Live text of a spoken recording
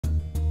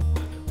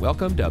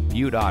Welcome to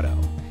Butte Auto,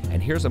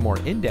 and here's a more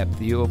in-depth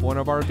view of one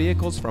of our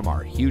vehicles from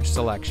our huge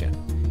selection.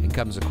 It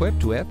comes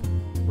equipped with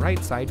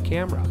right side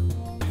camera,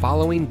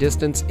 following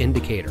distance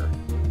indicator,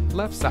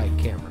 left side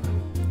camera,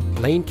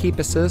 lane keep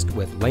assist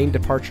with lane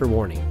departure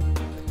warning,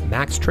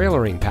 max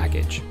trailering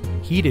package,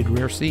 heated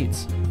rear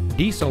seats,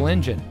 diesel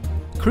engine,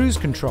 cruise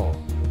control,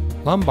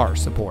 lumbar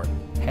support,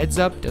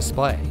 heads-up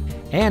display,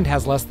 and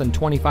has less than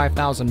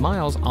 25,000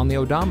 miles on the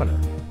odometer.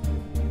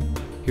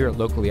 Here at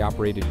locally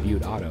operated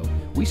Butte Auto,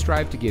 we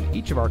strive to give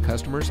each of our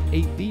customers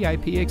a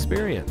VIP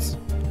experience.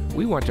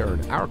 We want to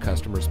earn our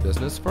customers'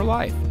 business for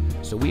life,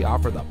 so we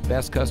offer the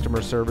best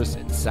customer service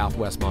in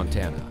Southwest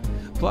Montana.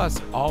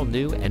 Plus, all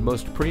new and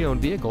most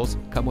pre-owned vehicles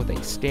come with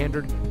a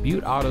standard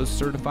Butte Auto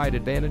Certified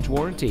Advantage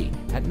warranty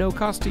at no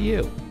cost to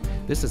you.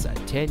 This is a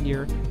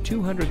 10-year,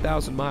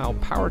 200,000-mile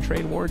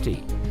powertrain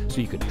warranty,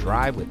 so you can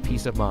drive with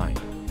peace of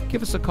mind.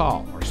 Give us a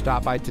call or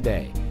stop by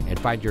today and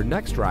find your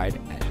next ride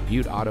at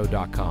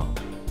butteauto.com.